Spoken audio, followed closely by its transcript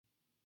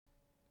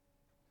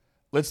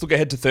Let's look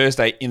ahead to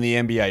Thursday in the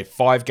NBA.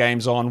 5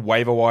 games on,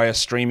 waiver wire,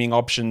 streaming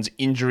options,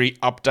 injury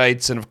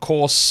updates, and of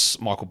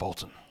course, Michael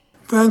Bolton.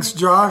 Thanks,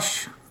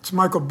 Josh. It's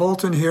Michael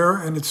Bolton here,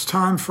 and it's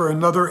time for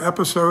another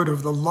episode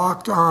of the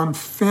Locked On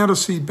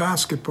Fantasy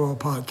Basketball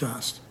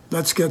Podcast.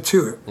 Let's get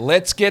to it.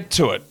 Let's get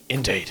to it,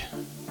 indeed.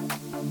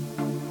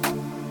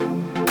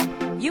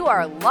 You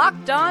are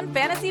Locked On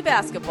Fantasy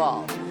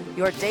Basketball,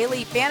 your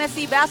daily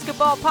fantasy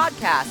basketball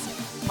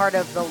podcast, part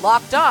of the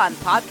Locked On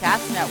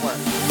Podcast Network.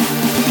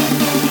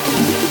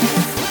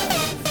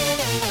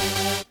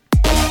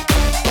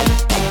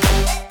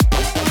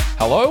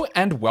 Hello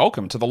and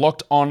welcome to the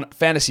Locked On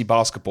Fantasy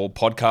Basketball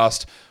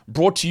Podcast,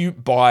 brought to you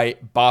by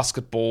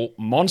Basketball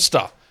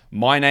Monster.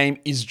 My name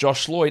is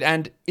Josh Lloyd,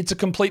 and it's a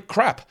complete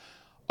crap.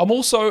 I'm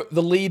also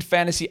the lead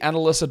fantasy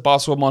analyst at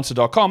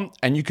basketballmonster.com,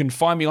 and you can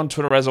find me on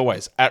Twitter as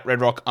always, at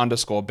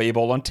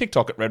redrock_bball, on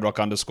TikTok at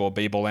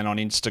redrock_bball, and on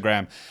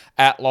Instagram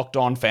at Locked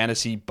On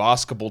Fantasy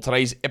Basketball.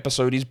 Today's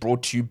episode is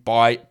brought to you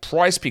by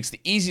PrizePicks, the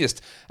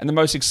easiest and the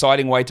most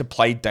exciting way to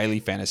play daily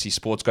fantasy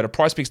sports. Go to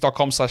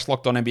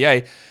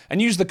prizepicks.com/LockedOnNBA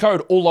and use the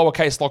code all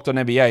lowercase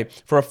LockedOnNBA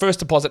for a first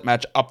deposit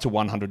match up to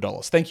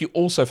 $100. Thank you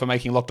also for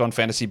making Locked On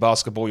Fantasy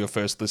Basketball your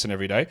first listen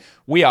every day.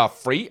 We are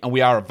free and we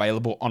are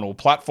available on all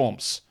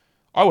platforms.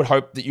 I would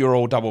hope that you're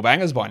all double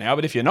bangers by now,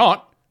 but if you're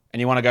not, and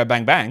you want to go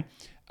bang bang,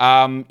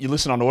 you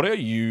listen on audio,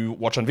 you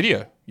watch on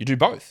video. You do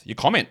both. You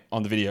comment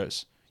on the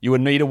videos. You would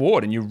need a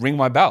award and you ring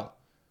my bell.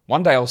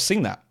 One day I'll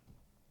sing that.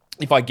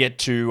 If I get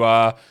to,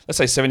 let's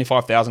say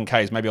 75,000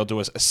 Ks, maybe I'll do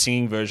a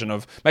singing version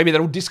of, maybe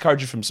that'll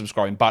discourage you from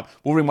subscribing, but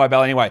we'll ring my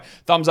bell anyway.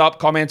 Thumbs up,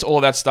 comments, all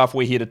of that stuff.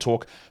 We're here to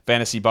talk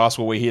fantasy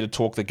basketball. We're here to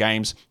talk the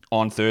games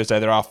on Thursday.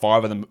 There are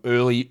 5 of them.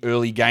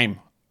 Early game.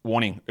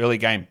 Warning, early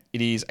game.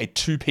 It is a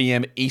 2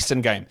 p.m.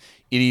 Eastern game.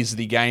 It is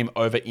the game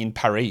over in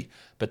Paris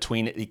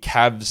between the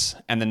Cavs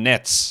and the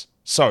Nets.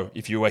 So,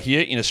 if you are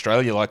here in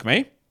Australia like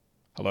me,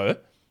 hello,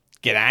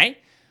 g'day.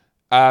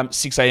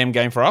 6 a.m.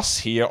 game for us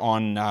here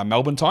on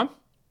Melbourne time.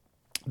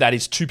 That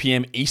is 2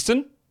 p.m.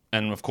 Eastern,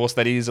 and of course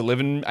that is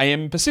 11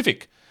 a.m.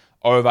 Pacific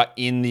over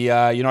in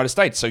the United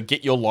States. So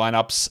get your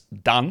lineups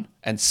done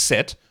and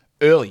set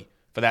early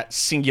for that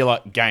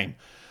singular game.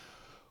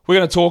 We're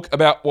going to talk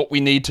about what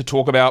we need to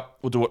talk about.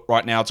 We'll do it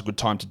right now. It's a good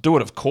time to do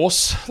it, of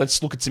course.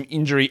 Let's look at some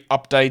injury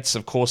updates.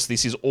 Of course,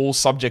 this is all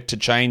subject to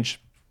change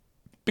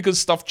because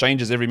stuff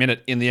changes every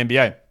minute in the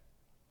NBA.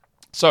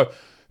 So,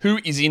 who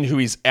is in, who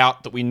is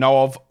out that we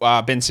know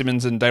of? Ben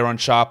Simmons and Day'Ron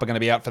Sharpe are going to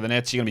be out for the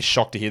Nets. You're going to be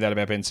shocked to hear that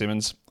about Ben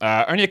Simmons.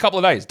 Only a couple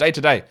of days, day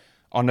to day,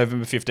 on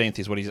November 15th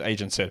is what his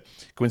agent said.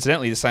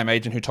 Coincidentally, the same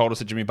agent who told us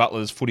that Jimmy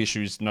Butler's foot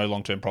issues no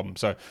long-term problem.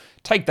 So,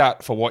 take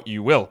that for what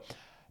you will.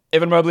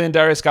 Evan Mobley and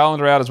Darius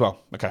Garland are out as well.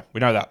 Okay, we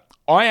know that.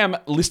 I am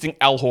listing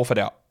Al Horford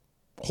out.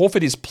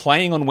 Horford is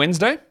playing on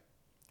Wednesday.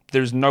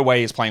 There's no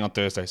way he's playing on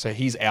Thursday, so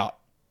he's out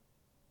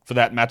for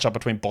that matchup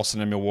between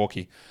Boston and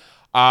Milwaukee.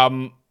 I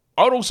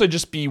would also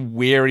just be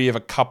wary of a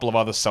couple of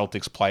other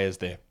Celtics players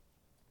there.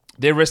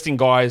 They're resting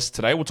guys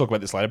today. We'll talk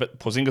about this later, but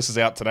Porzingis is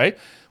out today.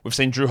 We've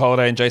seen Drew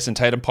Holiday and Jason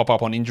Tatum pop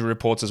up on injury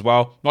reports as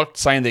well. Not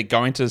saying they're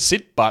going to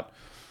sit, but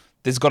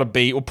there's got to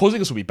be, well,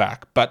 Porzingis will be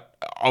back, but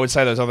I would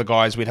say those other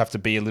guys we'd have to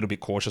be a little bit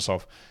cautious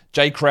of.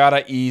 Jay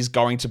Crowder is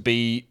going to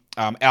be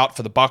out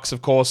for the Bucks,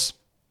 of course.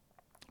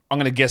 I'm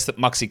going to guess that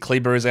Maxi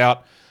Kleber is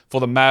out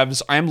for the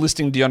Mavs. I am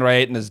listing DeAndre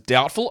Ayton as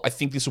doubtful. I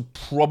think this will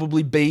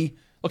probably be,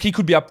 look, he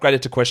could be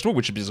upgraded to questionable,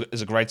 which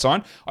is a great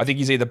sign. I think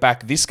he's either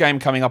back this game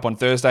coming up on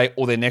Thursday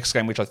or their next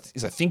game, which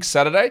is I think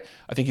Saturday.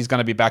 I think he's going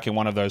to be back in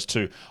one of those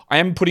two. I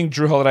am putting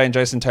Drew Holiday and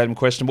Jason Tatum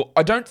questionable.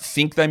 I don't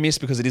think they miss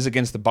because it is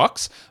against the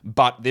Bucks,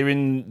 but they're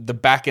in the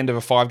back end of a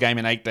 5-game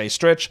and 8-day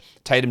stretch.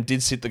 Tatum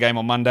did sit the game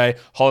on Monday.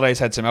 Holiday's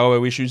had some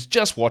elbow issues.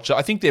 Just watch it.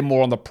 I think they're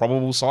more on the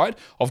probable side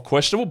of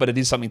questionable, but it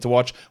is something to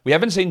watch. We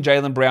haven't seen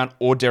Jaylen Brown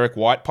or Derek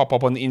White pop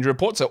up on the injury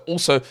report, so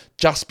also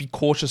just be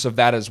cautious of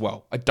that as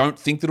well. I don't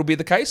think that'll be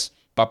the case,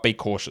 but be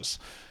cautious.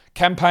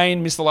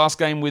 Campaign missed the last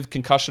game with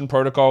concussion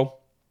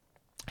protocol.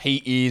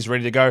 He is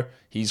ready to go.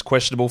 He's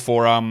questionable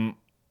for not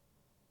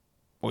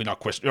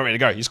ready to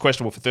go. He's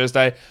questionable for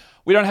Thursday.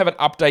 We don't have an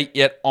update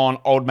yet on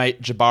old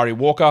mate Jabari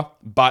Walker,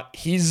 but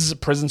his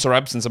presence or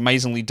absence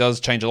amazingly does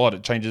change a lot.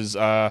 It changes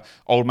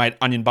old mate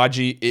Onion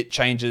Budgie. It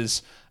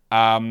changes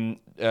the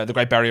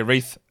Great Barrier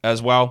Reef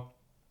as well.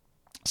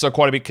 So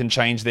quite a bit can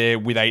change there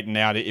with Ayton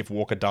out if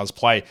Walker does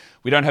play.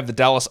 We don't have the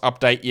Dallas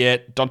update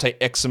yet. Dante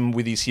Exum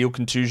with his heel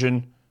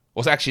contusion.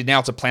 Well, actually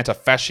now it's a plantar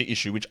fascia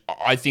issue, which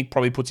I think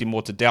probably puts him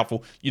more to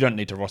doubtful. You don't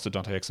need to roster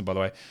Dante Exum, by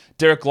the way.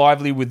 Derek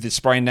Lively with the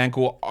sprained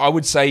ankle. I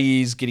would say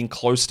he's getting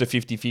close to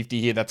 50-50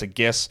 here. That's a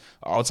guess.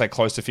 I would say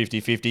close to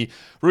 50-50.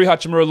 Rui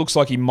Hachimura looks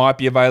like he might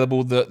be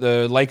available.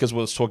 The Lakers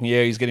was talking,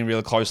 he's getting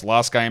really close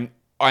last game.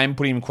 I am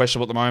putting him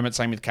questionable at the moment.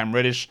 Same with Cam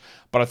Reddish.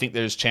 But I think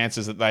there's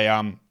chances that they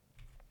are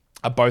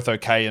both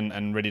okay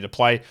and ready to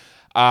play.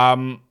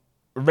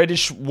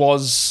 Reddish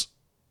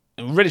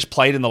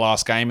played in the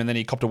last game and then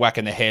he copped a whack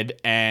in the head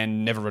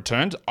and never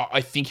returned.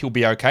 I think he'll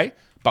be okay,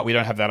 but we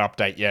don't have that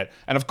update yet.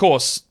 And of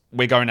course,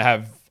 we're going to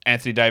have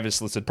Anthony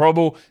Davis listed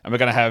probable and we're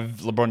going to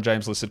have LeBron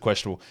James listed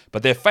questionable.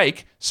 But they're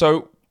fake,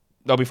 so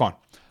They'll be fine.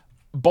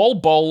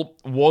 Bol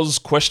was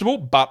questionable,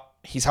 but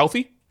he's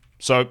healthy.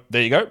 So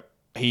there you go.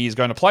 He's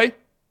going to play.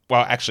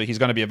 Well, actually, he's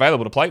going to be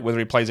available to play. Whether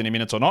he plays any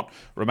minutes or not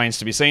remains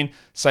to be seen.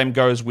 Same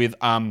goes with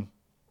Nasir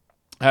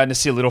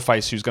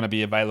Littleface, who's going to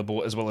be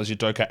available, as well as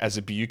Udoka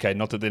Azubuike.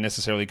 Not that they're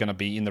necessarily going to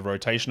be in the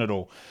rotation at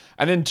all.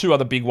 And then two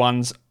other big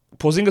ones.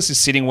 Porzingis is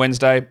sitting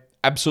Wednesday.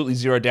 Absolutely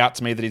zero doubt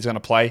to me that he's going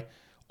to play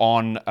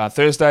on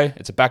Thursday.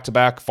 It's a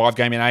back-to-back, 5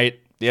 game in 8.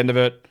 The end of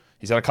it.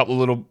 He's had a couple of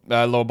little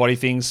lower body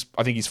things.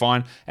 I think he's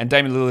fine. And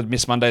Damian Lillard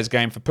missed Monday's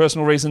game for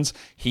personal reasons.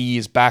 He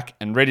is back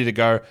and ready to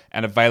go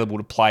and available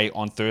to play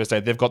on Thursday.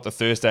 They've got the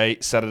Thursday,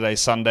 Saturday,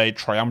 Sunday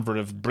triumvirate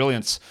of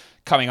brilliance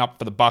coming up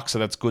for the Bucks, so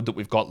that's good that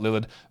we've got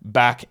Lillard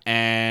back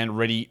and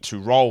ready to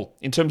roll.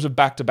 In terms of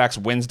back-to-backs,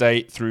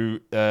 Wednesday through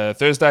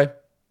Thursday,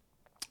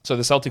 so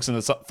the Celtics and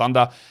the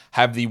Thunder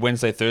have the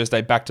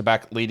Wednesday-Thursday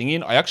back-to-back leading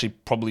in. I actually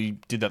probably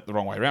did that the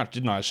wrong way around,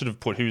 didn't I? I should have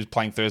put who's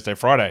playing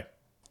Thursday-Friday.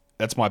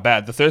 That's my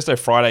bad. The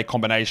Thursday-Friday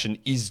combination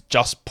is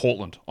just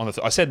Portland.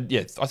 I said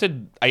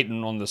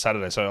Ayton on the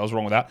Saturday, so I was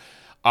wrong with that.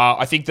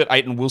 I think that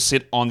Ayton will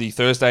sit on the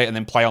Thursday and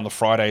then play on the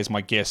Friday is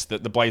my guess.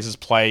 That the Blazers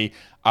play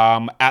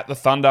at the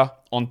Thunder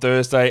on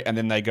Thursday and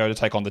then they go to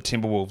take on the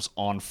Timberwolves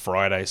on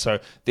Friday. So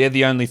they're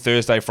the only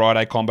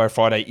Thursday-Friday combo.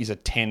 Friday is a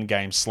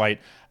 10-game slate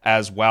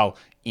as well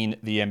in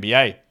the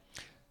NBA.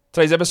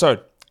 Today's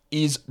episode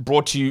is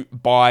brought to you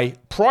by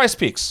Prize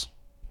Picks.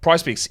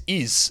 Prize Picks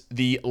is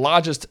the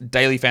largest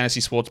daily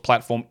fantasy sports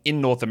platform in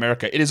North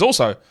America. It is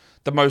also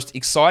the most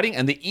exciting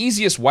and the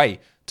easiest way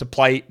to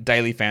play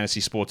daily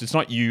fantasy sports. It's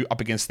not you up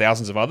against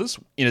thousands of others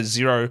in a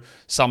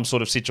zero-sum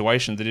sort of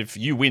situation that if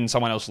you win,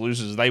 someone else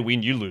loses, they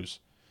win, you lose.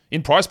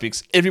 In Prize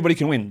Picks, everybody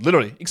can win,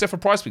 literally, except for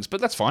Prize Picks,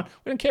 but that's fine.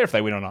 We don't care if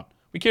they win or not.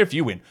 We care if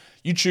you win.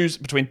 You choose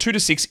between 2 to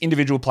 6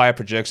 individual player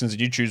projections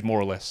and you choose more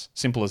or less.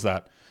 Simple as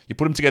that. You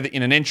put them together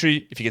in an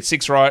entry. If you get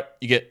 6 right,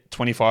 you get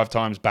 25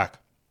 times back.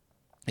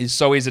 It's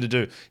so easy to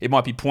do. It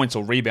might be points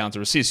or rebounds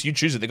or assists. You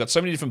choose it. They've got so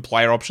many different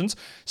player options,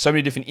 so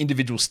many different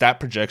individual stat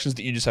projections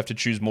that you just have to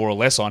choose more or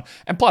less on.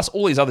 And plus,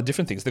 all these other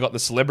different things. They've got the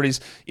celebrities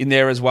in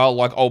there as well,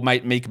 like old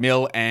mate Meek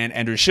Mill and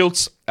Andrew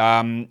Schultz.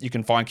 You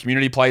can find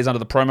community plays under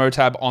the promo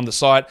tab on the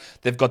site.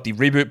 They've got the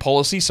reboot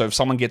policy, so if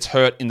someone gets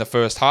hurt in the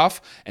first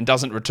half and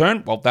doesn't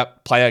return, well,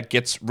 that player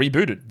gets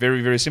rebooted.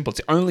 Very, very simple. It's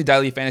the only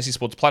daily fantasy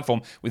sports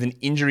platform with an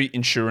injury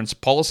insurance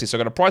policy. So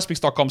go to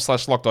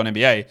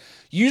prizepicks.com/LockedOnNBA.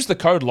 Use the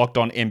code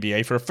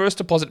LockedOnNBA for a first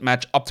deposit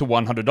match up to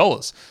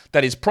 $100.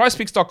 That is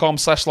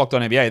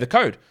prizepicks.com/LockedOnNBA. The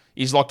code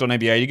is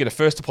LockedOnNBA. You get a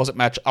first deposit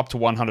match up to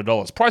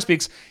 $100. Prize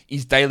Picks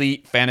is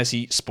daily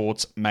fantasy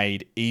sports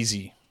made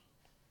easy.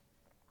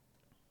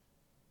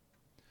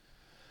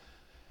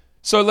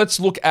 So let's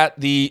look at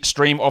the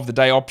stream of the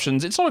day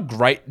options. It's not a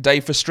great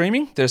day for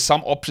streaming. There's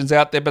some options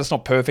out there, but it's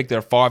not perfect. There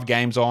are 5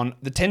 games on.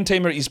 The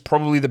 10-teamer is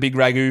probably the big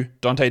ragu,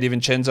 Dante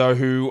DiVincenzo,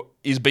 who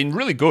has been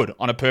really good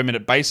on a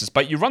per-minute basis,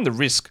 but you run the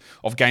risk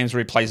of games where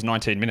he plays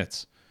 19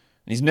 minutes.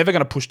 And he's never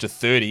going to push to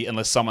 30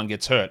 unless someone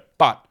gets hurt.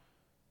 But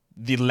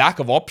the lack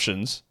of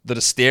options that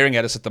are staring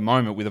at us at the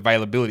moment with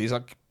availability is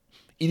like,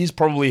 it is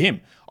probably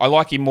him. I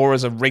like him more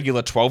as a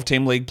regular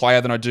 12-team league player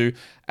than I do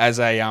as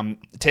a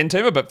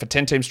 10-teamer, but for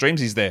 10-team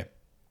streams, he's there.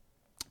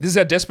 This is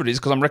how desperate it is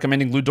because I'm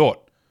recommending Lou Dort.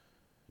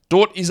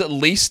 Dort is at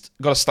least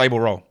got a stable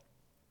role.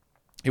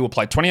 He will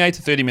play 28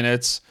 to 30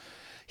 minutes.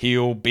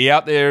 He'll be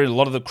out there in a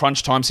lot of the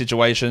crunch time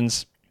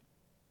situations.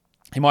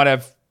 He might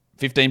have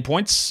 15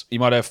 points. He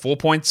might have 4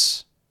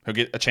 points. He'll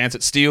get a chance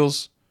at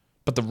steals,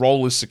 but the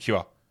role is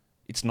secure.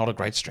 It's not a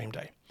great stream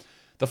day.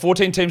 The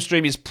 14-team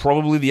stream is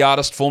probably the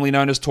artist formerly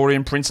known as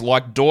Taurean Prince.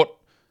 Like Dort,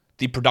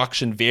 the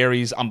production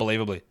varies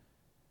unbelievably.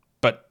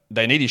 But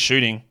they need his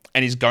shooting,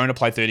 and he's going to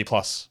play 30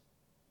 plus.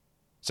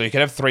 So he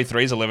could have 3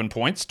 threes, 11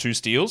 points, 2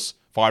 steals,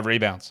 5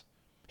 rebounds.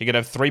 He could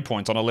have 3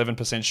 points on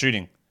 11%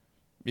 shooting.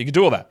 You could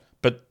do all that.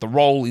 But the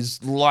role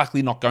is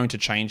likely not going to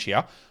change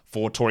here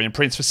for Taurean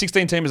Prince. For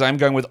 16-teamers, I am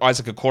going with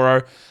Isaac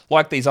Okoro.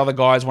 Like these other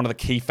guys, one of the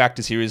key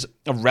factors here is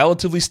a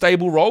relatively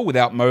stable role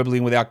without Mobley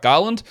and without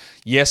Garland.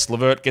 Yes,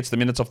 LeVert gets the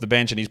minutes off the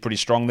bench and he's pretty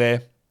strong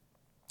there.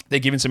 They're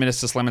giving some minutes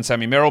to Slim and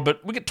Sammy Merrill,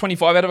 but we get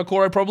 25 out of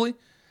Okoro probably.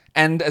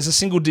 And as a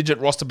single-digit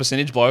roster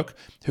percentage bloke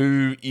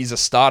who is a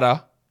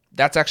starter,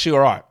 that's actually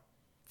all right.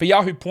 For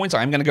Yahoo points,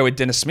 I am going to go with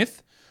Dennis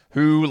Smith,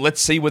 who,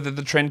 let's see whether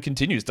the trend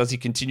continues. Does he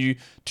continue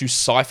to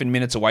siphon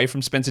minutes away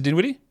from Spencer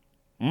Dinwiddie?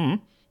 But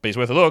he's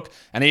worth a look.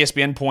 And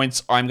ESPN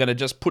points, I'm going to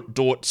just put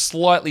Dort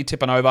slightly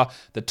tipping over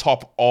the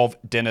top of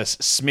Dennis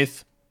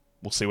Smith.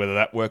 We'll see whether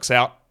that works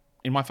out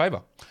in my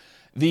favor.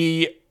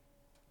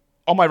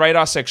 On my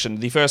radar section,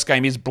 the first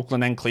game is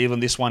Brooklyn and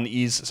Cleveland. This one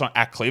is, it's not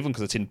at Cleveland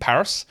because it's in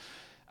Paris.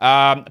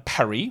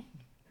 Paris.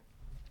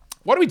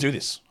 Why do we do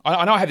this?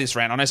 I know I have this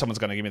rant. I know someone's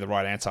going to give me the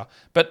right answer.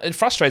 But it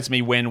frustrates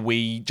me when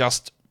we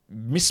just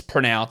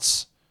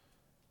mispronounce.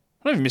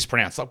 I don't even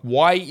mispronounce. Like,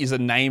 why is a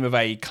name of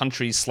a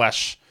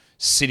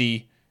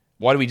country/city,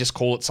 why do we just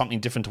call it something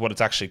different to what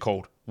it's actually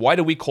called? Why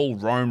do we call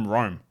Rome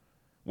Rome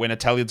when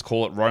Italians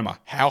call it Roma?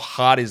 How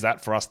hard is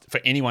that for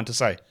anyone to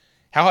say?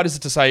 How hard is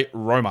it to say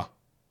Roma?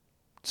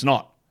 It's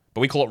not.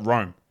 But we call it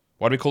Rome.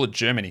 Why do we call it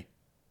Germany?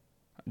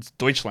 It's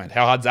Deutschland.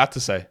 How hard's that to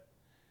say?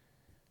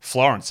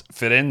 Florence,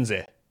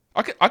 Firenze.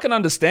 I can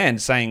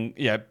understand saying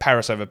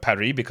Paris over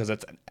Paris because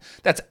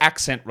that's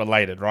accent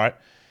related, right?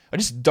 I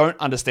just don't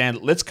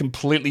understand. Let's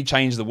completely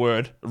change the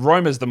word.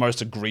 Roma is the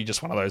most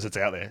egregious one of those that's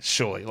out there,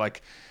 surely.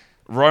 Like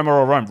Roma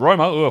or Rome.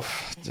 Roma,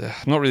 I'm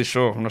not really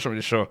sure. I'm not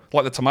really sure.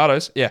 Like the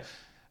tomatoes, yeah.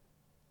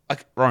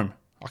 Like Rome.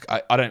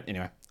 I don't,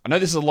 anyway. I know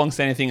this is a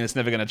long-standing thing and it's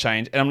never going to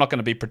change, and I'm not going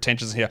to be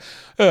pretentious here.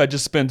 I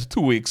just spent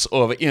 2 weeks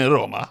over in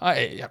Roma.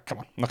 Come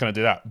on. I'm not going to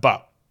do that.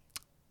 But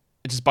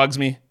it just bugs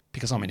me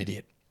because I'm an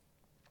idiot.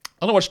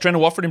 I don't watch Trent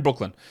Watford in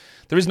Brooklyn.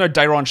 There is no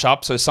Dayron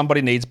Sharp, so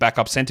somebody needs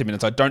backup centre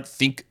minutes. I don't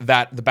think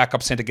that the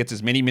backup centre gets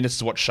as many minutes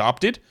as what Sharp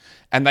did,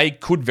 and they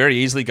could very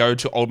easily go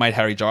to old mate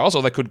Harry Giles,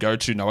 or they could go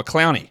to Noah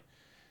Clowney.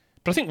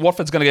 But I think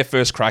Watford's going to get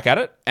first crack at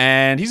it,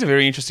 and he's a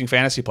very interesting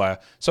fantasy player.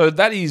 So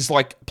that is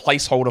like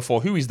placeholder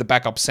for who is the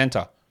backup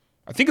centre.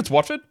 I think it's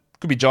Watford.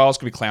 Could be Giles,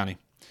 could be Clowney.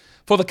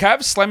 For the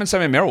Cavs,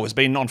 Slamen Merrill has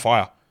been on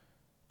fire.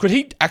 Could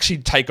he actually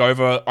take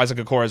over Isaac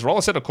Okoro's role? I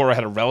said Okoro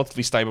had a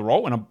relatively stable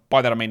role, and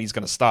by that I mean he's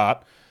going to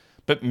start.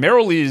 But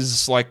Merrill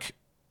is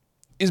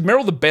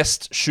Merrill the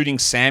best shooting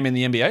Sam in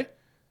the NBA?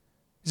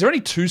 Is there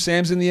only two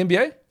Sams in the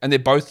NBA? And they're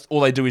both,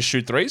 all they do is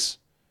shoot threes?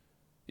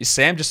 Is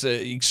Sam just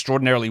an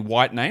extraordinarily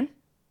white name?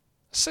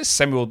 It says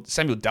Samuel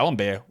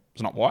Dallenberg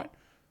is not white.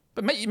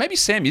 But maybe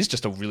Sam is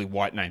just a really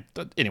white name.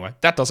 But anyway,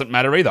 that doesn't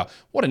matter either.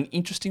 What an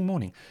interesting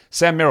morning.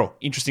 Sam Merrill,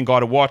 interesting guy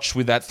to watch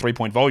with that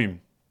 3-point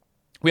volume.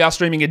 We are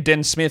streaming at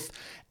Den Smith,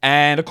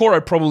 and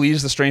Okoro probably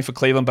is the stream for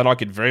Cleveland, but I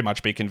could very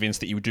much be convinced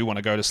that you do want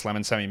to go to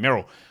Slamen Sammy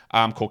Merrill,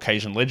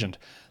 Caucasian legend.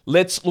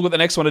 Let's look at the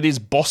next one. It is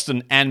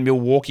Boston and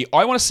Milwaukee.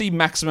 I want to see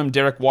maximum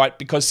Derek White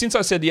because since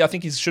I said, I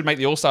think he should make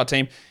the All-Star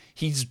team,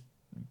 he's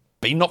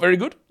been not very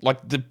good.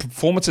 Like, the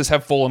performances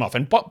have fallen off.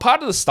 And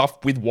part of the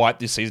stuff with White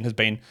this season has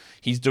been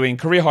he's doing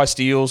career-high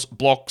steals,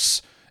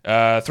 blocks,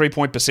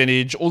 3-point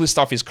percentage, all this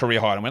stuff is career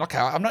high. And I went, okay,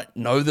 I don't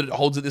know that it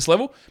holds at this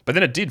level, but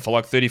then it did for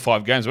like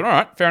 35 games. But all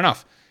right, fair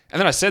enough. And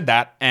then I said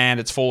that,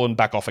 and it's fallen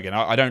back off again.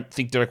 I don't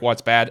think Derek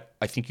White's bad.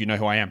 I think you know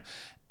who I am.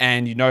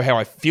 And you know how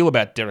I feel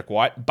about Derek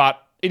White,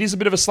 but it is a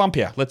bit of a slump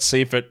here. Let's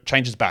see if it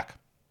changes back.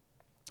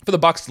 For the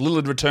Bucks,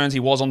 Lillard returns. He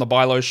was on the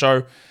Buy Low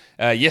show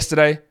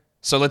yesterday.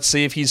 So let's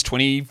see if his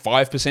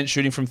 25%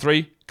 shooting from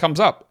three comes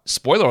up.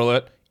 Spoiler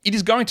alert, it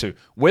is going to.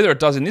 Whether it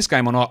does in this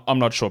game or not, I'm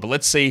not sure. But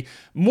let's see.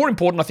 More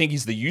important, I think,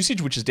 is the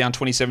usage, which is down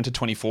 27 to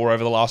 24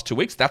 over the last 2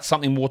 weeks. That's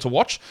something more to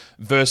watch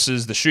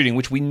versus the shooting,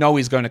 which we know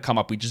is going to come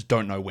up. We just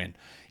don't know when.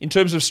 In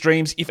terms of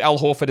streams, if Al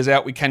Horford is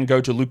out, we can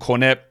go to Luke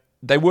Cornett.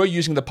 They were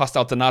using the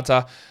Pascal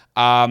Donata,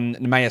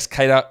 Neemias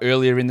Queta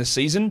earlier in the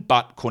season,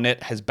 but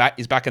Cornett is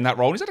back in that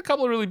role. He's had a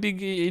couple of really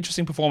big,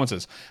 interesting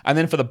performances. And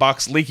then for the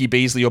Bucks, Leaky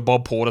Beasley or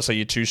Bob Porter, so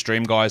your two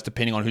stream guys,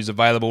 depending on who's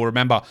available.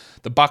 Remember,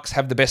 the Bucks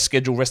have the best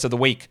schedule rest of the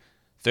week.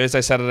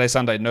 Thursday, Saturday,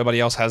 Sunday. Nobody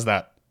else has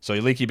that. So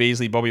Leaky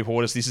Beasley, Bobby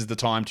Portis, this is the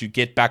time to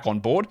get back on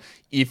board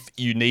if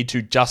you need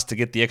to, just to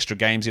get the extra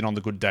games in on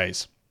the good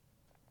days.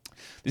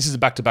 This is a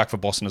back-to-back for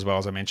Boston as well,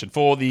 as I mentioned.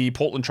 For the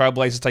Portland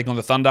Trailblazers taking on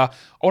the Thunder,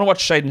 I want to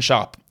watch Shaedon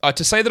Sharpe.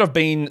 To say that I've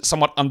been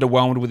somewhat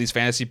underwhelmed with his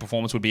fantasy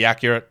performance would be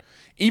accurate.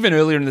 Even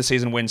earlier in the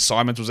season when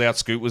Simons was out,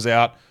 Scoot was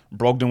out,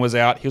 Brogdon was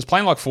out, he was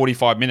playing like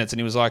 45 minutes and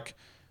he was like,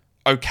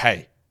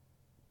 okay.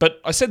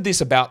 But I said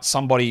this about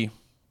somebody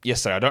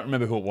yesterday. I don't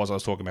remember who it was I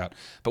was talking about.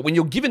 But when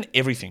you're given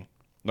everything,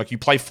 like you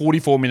play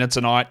 44 minutes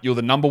a night, you're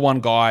the number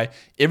one guy,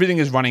 everything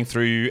is running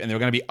through you, and there are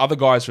going to be other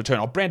guys return.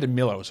 Oh, Brandon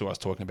Miller was who I was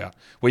talking about.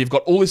 Where you've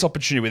got all this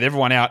opportunity with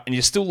everyone out, and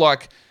you're still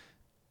like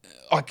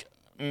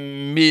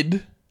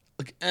mid,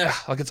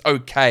 like it's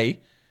okay.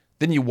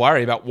 Then you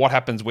worry about what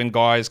happens when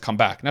guys come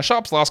back. Now,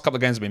 Sharp's last couple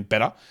of games have been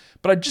better,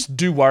 but I just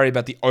do worry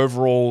about the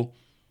overall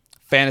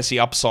fantasy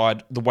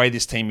upside, the way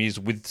this team is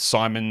with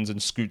Simons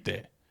and Scoot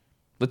there.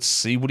 Let's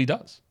see what he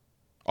does.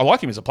 I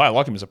like him as a player. I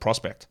like him as a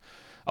prospect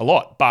a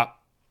lot, but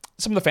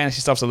some of the fantasy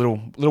stuff's a little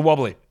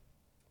wobbly.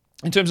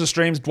 In terms of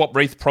streams, Dwop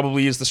Reith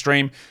probably is the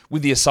stream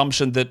with the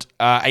assumption that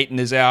Ayton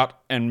is out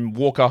and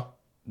Walker,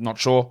 not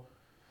sure.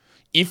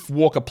 If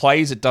Walker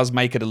plays, it does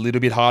make it a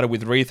little bit harder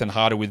with Reith and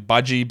harder with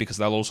Budgie because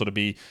they'll all sort of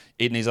be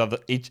eating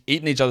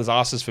each other's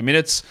asses for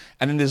minutes.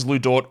 And then there's Lou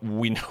Dort.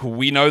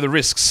 We know the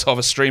risks of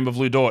a stream of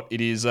Lou Dort. It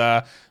is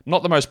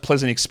not the most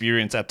pleasant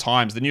experience at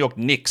times. The New York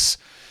Knicks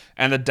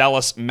and the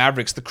Dallas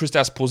Mavericks, the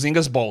Kristaps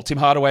Porzingis Bowl, Tim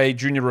Hardaway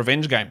Jr.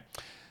 revenge game.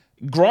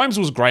 Grimes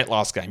was great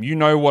last game. You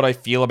know what I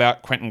feel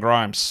about Quentin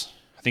Grimes.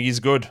 I think he's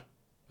good.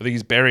 I think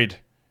he's buried.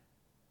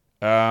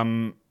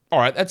 All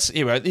right,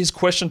 here's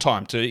question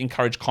time to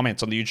encourage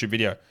comments on the YouTube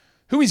video.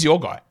 Who is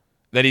your guy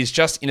that is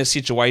just in a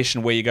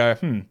situation where you go,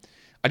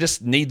 I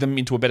just need them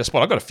into a better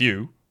spot? I got a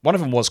few. One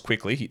of them was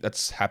quickly.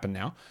 That's happened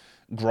now.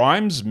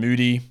 Grimes,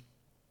 Moody.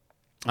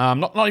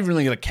 Not even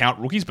really going to count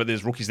rookies, but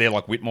there's rookies there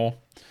like Whitmore.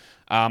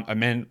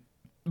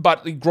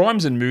 But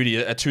Grimes and Moody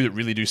are two that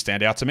really do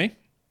stand out to me.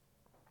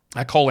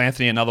 Cole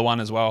Anthony, another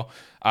one as well.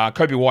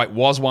 Kobe White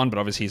was one, but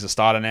obviously he's a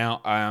starter now.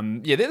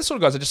 They're the sort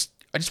of guys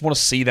I just want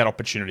to see that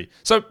opportunity.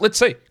 So let's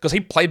see, because he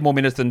played more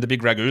minutes than the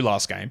big Ragu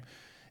last game.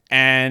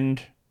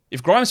 And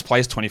if Grimes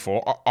plays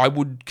 24, I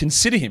would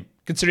consider him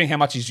considering how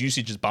much his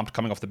usage has bumped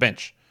coming off the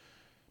bench.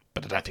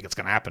 But I don't think it's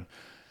going to happen.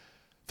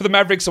 For the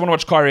Mavericks, I want to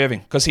watch Kyrie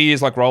Irving because he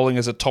is like rolling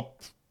as a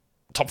top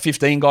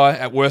 15 guy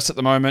at worst at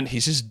the moment.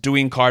 He's just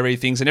doing Kyrie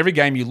things. And every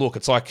game you look,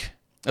 it's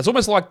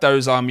almost like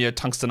those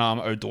tungsten arm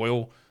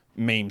O'Doyle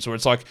memes where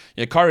it's like,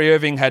 Kyrie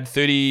Irving had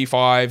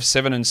 35,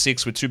 7 and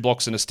 6 with 2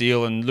 blocks and a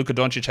steal, and Luka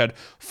Doncic had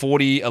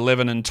 40,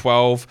 11 and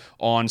 12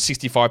 on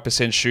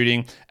 65%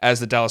 shooting as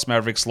the Dallas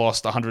Mavericks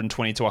lost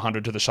 120 to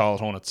 100 to the Charlotte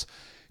Hornets.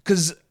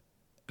 Because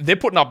they're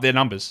putting up their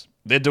numbers.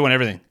 They're doing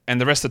everything. And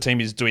the rest of the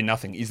team is doing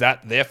nothing. Is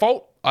that their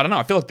fault? I don't know.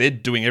 I feel like they're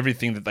doing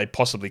everything that they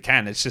possibly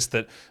can. It's just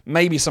that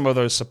maybe some of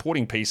those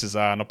supporting pieces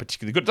are not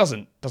particularly good.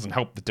 It doesn't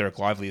help that Derek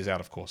Lively is out,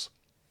 of course.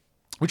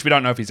 Which we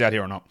don't know if he's out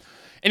here or not.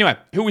 Anyway,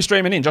 who are we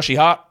streaming in? Joshy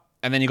Hart.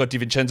 And then you got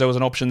DiVincenzo as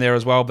an option there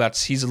as well.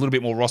 He's a little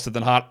bit more rostered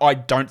than Hart. I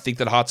don't think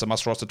that Hart's a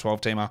must-roster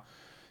 12-teamer.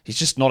 He's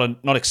just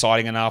not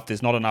exciting enough.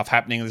 There's not enough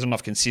happening. There's not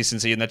enough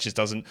consistency, and that just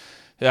doesn't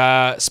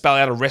spell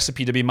out a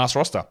recipe to be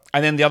must-roster.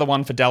 And then the other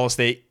one for Dallas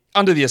there,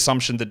 under the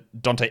assumption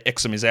that Dante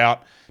Exum is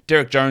out,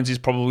 Derek Jones is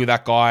probably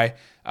that guy.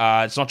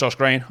 It's not Josh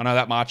Green, I know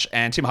that much.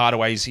 And Tim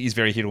Hardaway, he's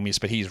very hit or miss,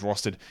 but he's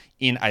rostered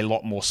in a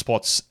lot more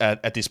spots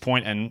at this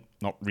point and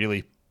not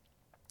really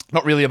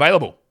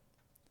available.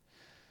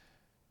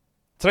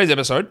 Today's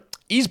episode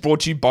is brought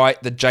to you by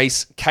the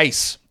Jace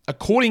case.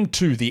 According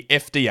to the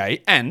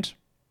FDA and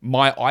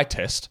my eye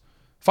test,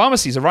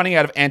 pharmacies are running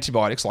out of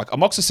antibiotics like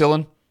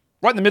amoxicillin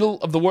right in the middle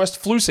of the worst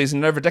flu season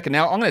in over a decade.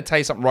 Now, I'm going to tell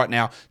you something right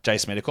now,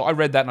 Jace Medical. I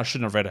read that and I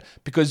shouldn't have read it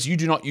because you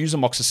do not use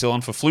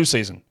amoxicillin for flu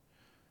season.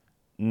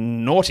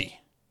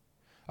 Naughty.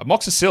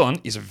 Amoxicillin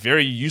is a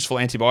very useful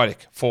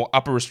antibiotic for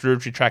upper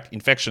respiratory tract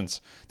infections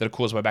that are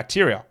caused by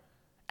bacteria.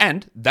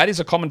 And that is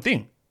a common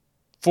thing.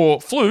 For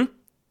flu,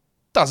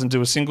 doesn't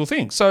do a single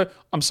thing. So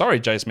I'm sorry,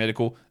 Jace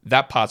Medical,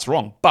 that part's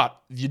wrong. But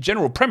the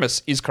general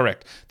premise is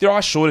correct. There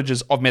are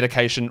shortages of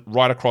medication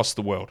right across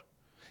the world.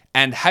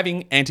 And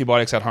having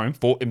antibiotics at home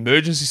for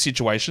emergency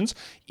situations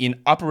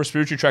in upper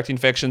respiratory tract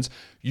infections,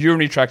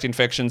 urinary tract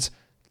infections,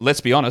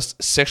 let's be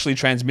honest, sexually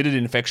transmitted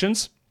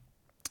infections,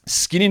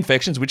 skin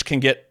infections, which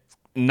can get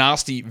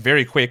nasty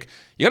very quick.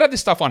 You gotta have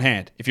this stuff on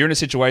hand. If you're in a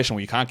situation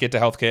where you can't get to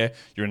healthcare,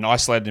 you're in an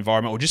isolated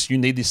environment, or just you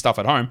need this stuff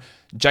at home,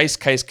 Jace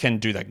Case can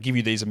do that, give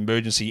you these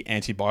emergency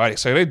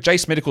antibiotics. So go to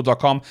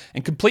jacemedical.com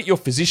and complete your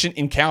physician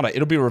encounter.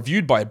 It'll be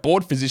reviewed by a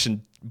board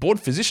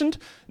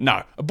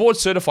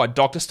certified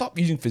doctor. Stop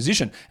using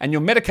physician. And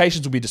your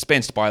medications will be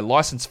dispensed by a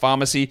licensed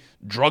pharmacy,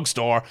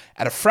 drugstore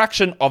at a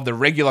fraction of the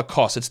regular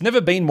cost. It's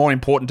never been more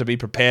important to be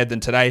prepared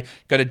than today.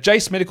 Go to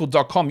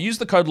jacemedical.com, use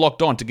the code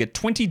LOCKEDON to get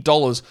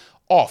 $20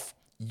 off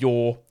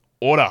your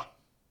order.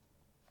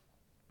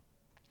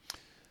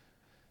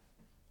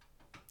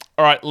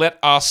 All right, let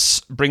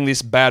us bring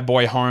this bad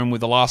boy home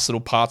with the last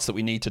little parts that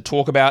we need to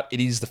talk about. It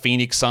is the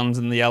Phoenix Suns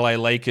and the LA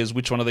Lakers.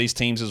 Which one of these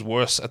teams is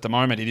worse at the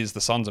moment? It is the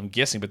Suns, I'm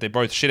guessing, but they're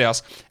both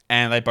shithouse,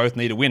 and they both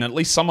need a win. At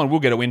least someone will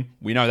get a win.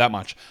 We know that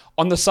much.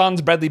 On the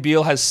Suns, Bradley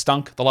Beal has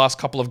stunk the last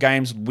couple of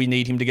games. We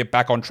need him to get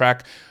back on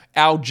track.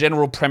 Our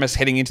general premise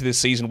heading into this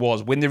season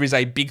was when there is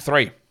a big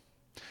three,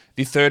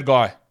 the third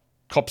guy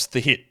cops the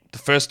hit. The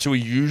first two are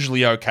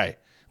usually okay.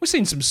 We've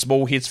seen some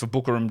small hits for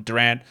Booker and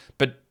Durant,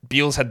 but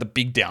Beal's had the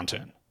big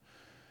downturn.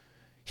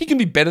 He can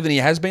be better than he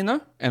has been, though,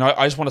 and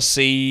I just want to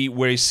see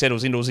where he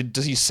settles in.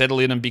 Does he settle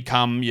in and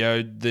become,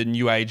 the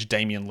new age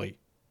Damian Lee?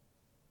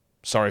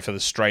 Sorry for the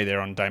stray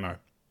there on Damo.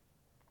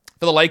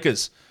 For the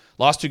Lakers,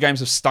 last two games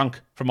have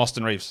stunk from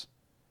Austin Reeves.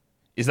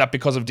 Is that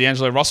because of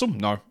D'Angelo Russell?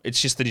 No, it's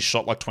just that he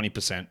shot like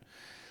 20%. I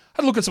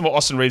had a look at some of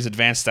Austin Reeves'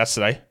 advanced stats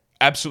today.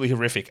 Absolutely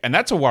horrific, and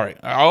that's a worry.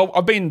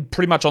 I've been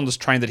pretty much on this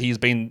train that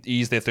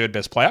he's their third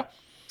best player,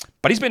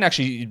 but he's been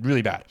actually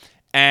really bad,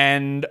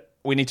 and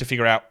we need to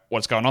figure out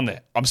what's going on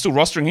there. I'm still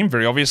rostering him,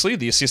 very obviously.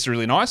 The assists are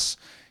really nice.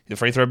 The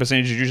free throw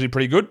percentage is usually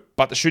pretty good,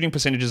 but the shooting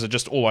percentages are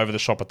just all over the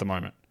shop at the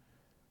moment.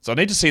 So I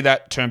need to see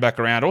that turn back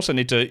around. Also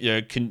need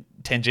to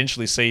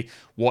tangentially see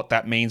what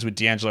that means with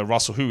D'Angelo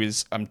Russell, who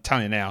is, I'm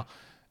telling you now,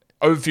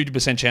 over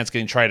 50% chance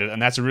getting traded,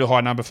 and that's a real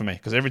high number for me,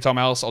 because every time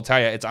else, I'll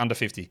tell you, it's under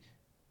 50.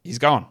 He's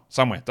going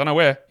somewhere. Don't know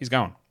where. He's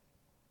going.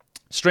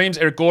 Streams,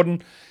 Eric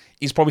Gordon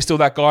is probably still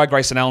that guy.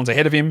 Grayson Allen's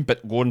ahead of him,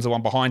 but Gordon's the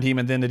one behind him.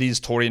 And then it is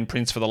Taurean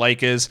Prince for the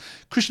Lakers.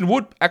 Christian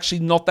Wood,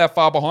 actually not that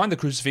far behind. The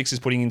Crucifix is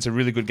putting into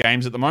really good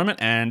games at the moment,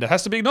 and it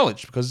has to be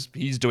acknowledged because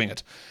he's doing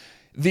it.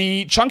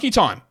 The chunky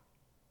time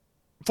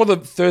for the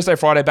Thursday,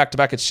 Friday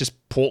back-to-back, it's just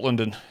Portland,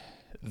 and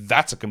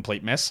that's a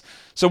complete mess.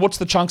 So what's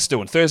the chunks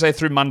doing? Thursday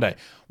through Monday.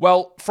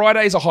 Well,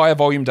 Friday is a higher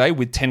volume day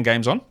with 10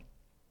 games on.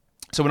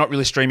 So we're not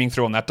really streaming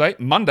through on that day.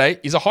 Monday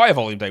is a higher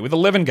volume day with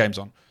 11 games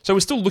on. So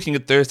we're still looking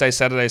at Thursday,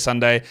 Saturday,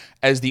 Sunday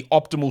as the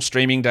optimal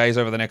streaming days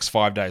over the next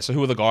 5 days. So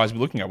who are the guys we're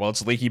looking at? Well,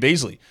 it's Leaky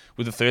Beasley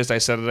with the Thursday,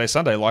 Saturday,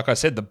 Sunday. Like I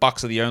said, the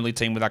Bucks are the only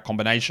team with that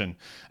combination.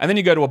 And then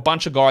you go to a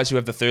bunch of guys who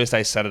have the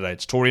Thursday, Saturday.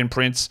 It's Taurean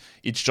Prince,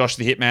 it's Josh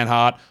the Hitman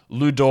Hart,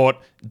 Lou Dort,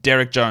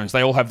 Derek Jones.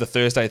 They all have the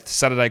Thursday,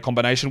 Saturday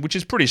combination, which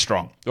is pretty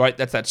strong, right?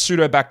 That's that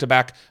pseudo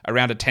back-to-back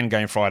around a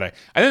 10-game Friday.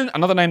 And then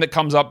another name that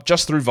comes up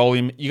just through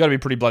volume, you got to be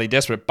pretty bloody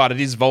desperate, but it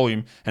is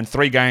volume, and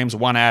 3 games,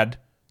 1 ad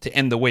to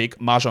end the week,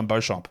 Marjon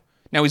Beauchamp.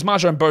 Now, is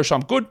Marjon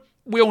Beauchamp good?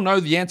 We all know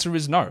the answer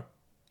is no.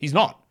 He's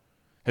not.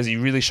 Has he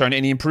really shown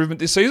any improvement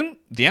this season?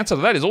 The answer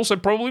to that is also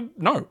probably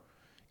no.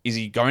 Is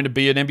he going to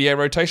be an NBA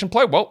rotation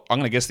player? Well, I'm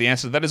going to guess the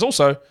answer to that is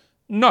also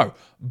no.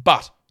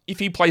 But if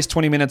he plays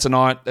 20 minutes a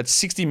night, that's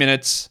 60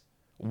 minutes,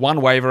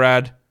 one waiver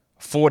ad,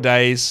 4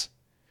 days.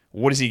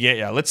 What does he get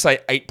you? Let's say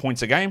 8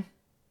 points a game.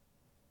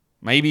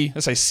 Maybe.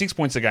 Let's say 6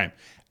 points a game.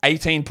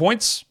 18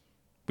 points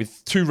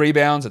with 2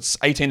 rebounds. It's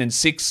 18 and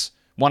 6.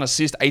 1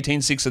 assist,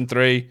 18, 6 and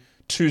 3.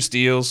 2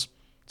 steals.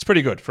 It's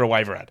pretty good for a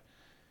waiver ad.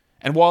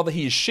 And while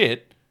he is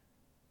shit,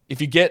 if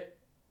you get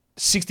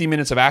 60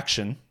 minutes of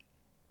action,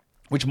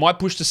 which might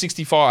push to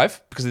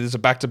 65 because there's a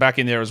back-to-back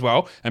in there as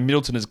well, and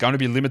Middleton is going to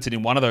be limited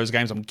in one of those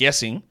games, I'm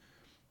guessing,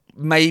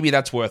 maybe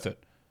that's worth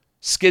it.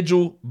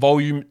 Schedule,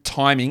 volume,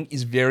 timing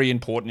is very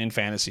important in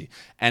fantasy.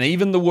 And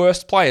even the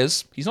worst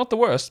players, he's not the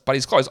worst, but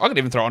he's close. I could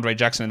even throw Andre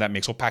Jackson in that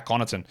mix or Pat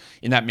Connaughton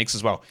in that mix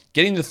as well.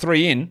 Getting the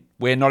 3 in,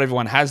 where not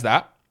everyone has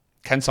that,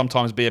 can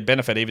sometimes be a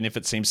benefit, even if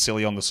it seems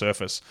silly on the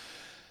surface.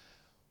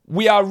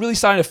 We are really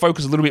starting to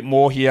focus a little bit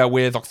more here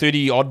with like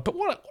 30-odd, but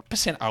what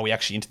percent are we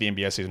actually into the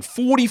NBA season?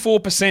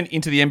 44%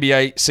 into the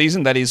NBA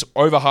season. That is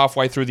over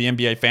halfway through the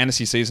NBA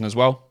fantasy season as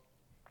well.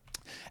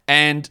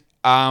 And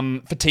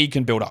fatigue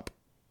can build up.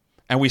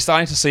 And we're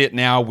starting to see it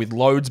now with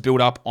loads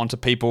build up onto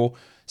people.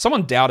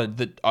 Someone doubted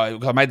that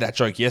I made that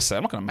joke yesterday.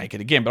 I'm not going to make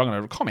it again, but I'm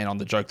going to comment on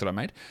the joke that I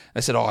made.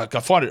 They said, I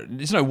find it,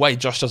 there's no way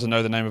Josh doesn't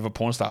know the name of a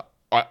porn star.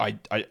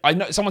 I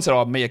know. Someone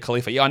said, Mia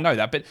Khalifa. Yeah, I know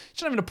that, but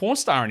she's not even a porn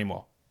star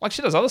anymore. Like,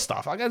 she does other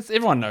stuff. I guess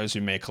everyone knows who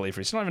Mia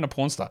Khalifa is. She's not even a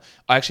porn star.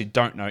 I actually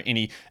don't know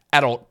any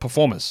adult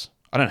performers.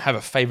 I don't have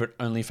a favorite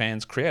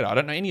OnlyFans creator. I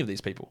don't know any of these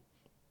people.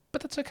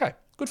 But that's okay.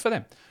 Good for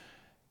them.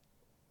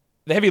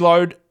 The heavy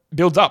load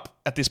builds up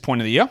at this point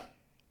of the year.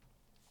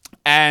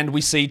 And we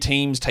see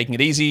teams taking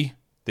it easy.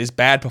 There's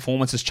bad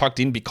performances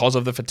chucked in because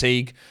of the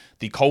fatigue,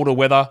 the colder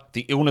weather,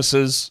 the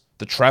illnesses,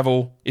 the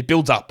travel. It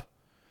builds up.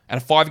 And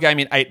a 5-game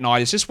in 8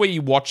 night is just where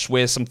you watch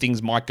where some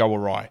things might go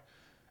awry.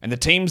 And the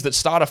teams that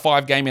start a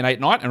 5-game in 8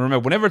 night, and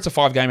remember, whenever it's a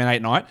 5-game in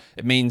 8 night,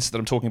 it means that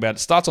I'm talking about it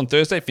starts on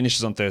Thursday,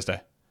 finishes on Thursday.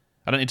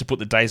 I don't need to put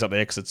the days up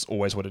there because it's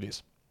always what it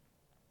is.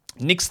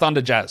 Knicks,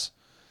 Thunder, Jazz.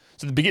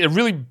 So a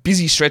really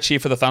busy stretch here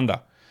for the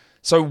Thunder.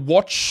 So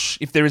watch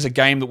if there is a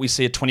game that we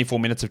see at 24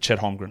 minutes of Chet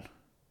Holmgren.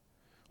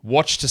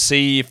 Watch to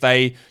see if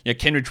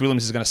Kenrich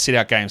Williams is going to sit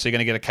out games. So you're going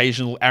to get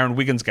occasional Aaron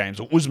Wiggins games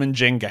or Usman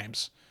Jeng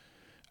games.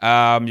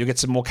 You'll get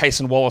some more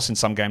Cason Wallace in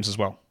some games as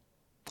well.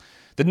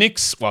 The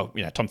Knicks, Tom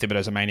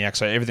Thibodeau's a maniac,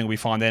 so everything will be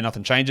fine there.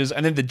 Nothing changes.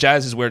 And then the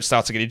Jazz is where it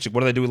starts to get interesting.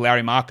 What do they do with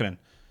Lauri Markkanen?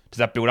 Does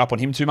that build up on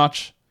him too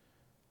much?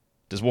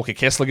 Does Walker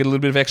Kessler get a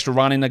little bit of extra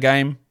run in the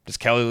game? Does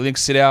Kelly Olynyk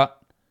sit out?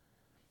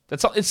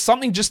 It's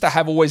something just to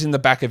have always in the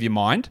back of your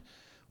mind.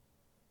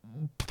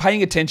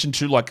 Paying attention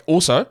to,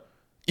 also,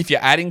 if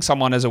you're adding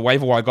someone as a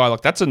waiver wire guy,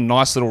 that's a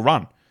nice little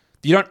run.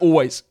 You don't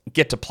always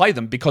get to play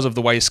them because of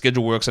the way your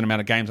schedule works and amount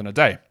of games in a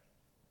day.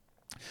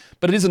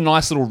 But it is a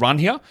nice little run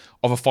here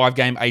of a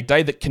 5-game,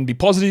 8-day that can be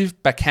positive,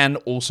 but can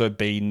also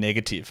be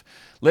negative.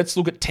 Let's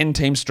look at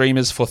 10-team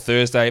streamers for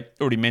Thursday.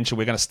 Already mentioned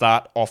we're going to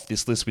start off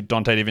this list with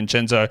Donte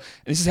DiVincenzo. And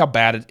this is how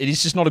bad it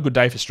is. Just not a good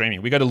day for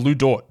streaming. We go to Lou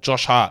Dort,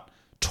 Josh Hart,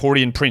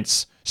 Torian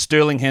Prince,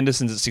 Sterling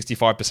Henderson's at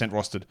 65%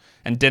 rostered,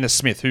 and Dennis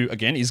Smith, who,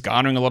 again, is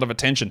garnering a lot of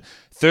attention.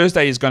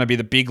 Thursday is going to be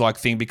the big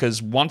thing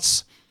because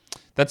once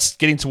that's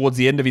getting towards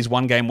the end of his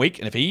 1-game week,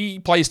 and if he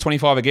plays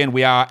 25 again,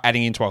 we are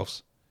adding in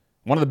 12s.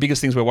 One of the biggest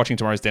things we're watching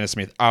tomorrow is Dennis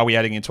Smith. Are we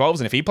adding in 12s?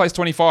 And if he plays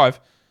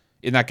 25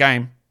 in that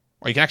game,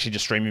 you can actually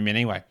just stream him in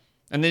anyway.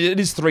 And it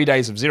is 3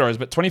 days of zeros,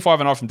 but 25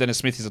 and off from Dennis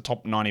Smith is a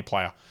top 90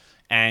 player.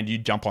 And you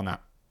jump on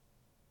that.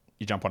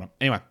 You jump on him.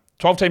 Anyway,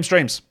 12-team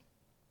streams.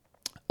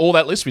 All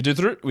that list, we go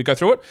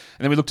through it, and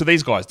then we look to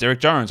these guys. Derek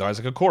Jones,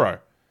 Isaac Okoro,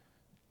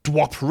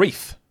 Dwop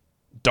Reith,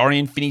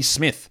 Dorian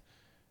Finney-Smith,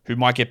 who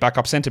might get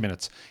backup center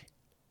minutes.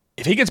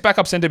 If he gets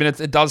backup center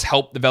minutes, it does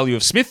help the value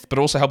of Smith, but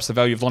also helps the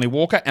value of Lonnie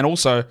Walker, and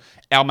also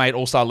our mate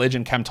All-Star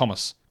legend Cam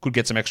Thomas could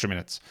get some extra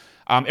minutes.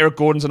 Eric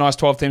Gordon's a nice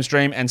 12-team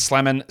stream, and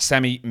slamming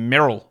Sammy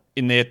Merrill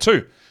in there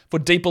too. For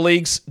deeper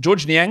leagues,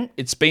 George Niang,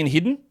 it's been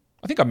hidden.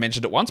 I think I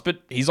mentioned it once, but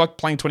he's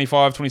playing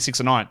 25, 26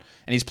 a night,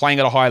 and he's playing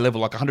at a higher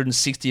level,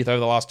 160th over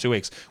the last 2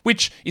 weeks,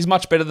 which is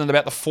much better than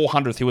about the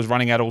 400th he was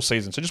running at all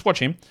season. So just watch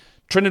him.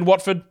 Trendon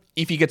Watford,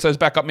 if he gets those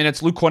backup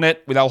minutes. Luke Cornett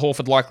with Al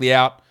Horford likely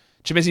out.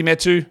 Chimezie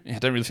Metu, I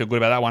don't really feel good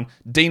about that one.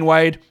 Dean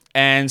Wade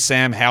and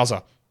Sam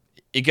Hauser.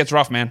 It gets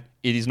rough, man.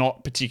 It is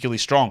not particularly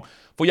strong.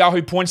 For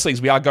Yahoo Points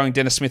Leagues, we are going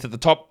Dennis Smith at the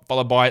top,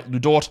 followed by Lou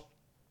Dort,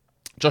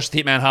 Josh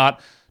the Hitman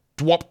Hart,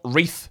 Dwop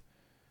Reith,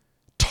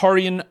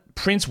 Torian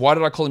Prince. Why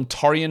did I call him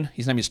Torian?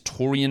 His name is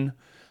Torian.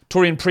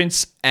 Torian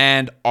Prince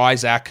and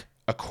Isaac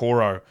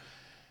Okoro.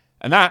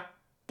 And that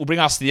will bring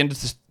us to the end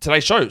of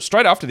today's show.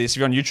 Straight after this, if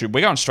you're on YouTube,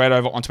 we're going straight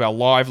over onto our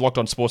live Locked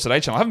On Sports Today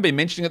channel. I haven't been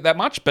mentioning it that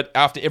much, but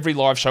after every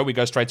live show, we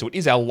go straight to it. It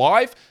is our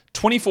live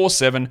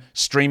 24/7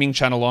 streaming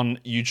channel on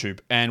YouTube.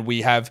 And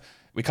we have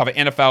We cover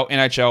NFL,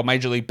 NHL,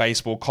 Major League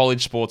Baseball,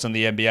 college sports, and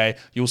the NBA.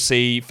 You'll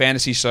see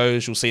fantasy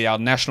shows. You'll see our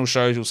national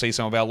shows. You'll see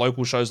some of our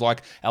local shows,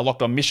 like our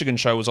Locked On Michigan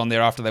show was on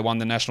there after they won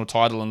the national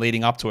title and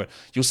leading up to it.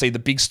 You'll see the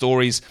big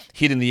stories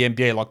hit in the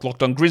NBA, like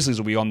Locked On Grizzlies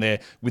will be on there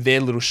with their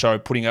little show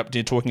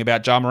talking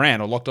about Ja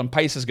Morant, or Locked On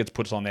Pacers gets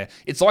put on there.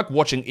 It's like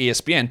watching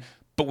ESPN,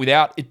 but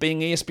without it being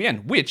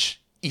ESPN,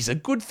 which is a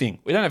good thing.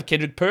 We don't have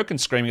Kendrick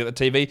Perkins screaming at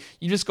the TV.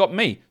 You just got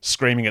me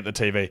screaming at the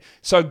TV.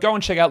 So go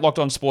and check out Locked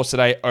On Sports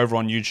Today over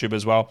on YouTube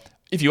as well.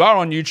 If you are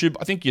on YouTube,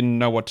 I think you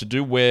know what to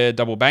do. We're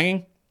double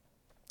banging.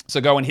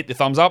 So go and hit the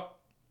thumbs up.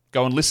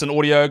 Go and listen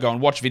audio. Go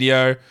and watch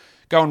video.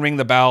 Go and ring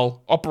the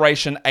bell.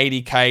 Operation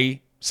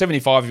 80K.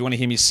 75 if you want to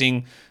hear me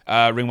sing.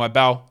 Ring my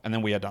bell. And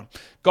then we are done.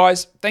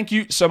 Guys, thank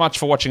you so much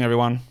for watching,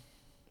 everyone.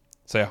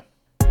 See ya.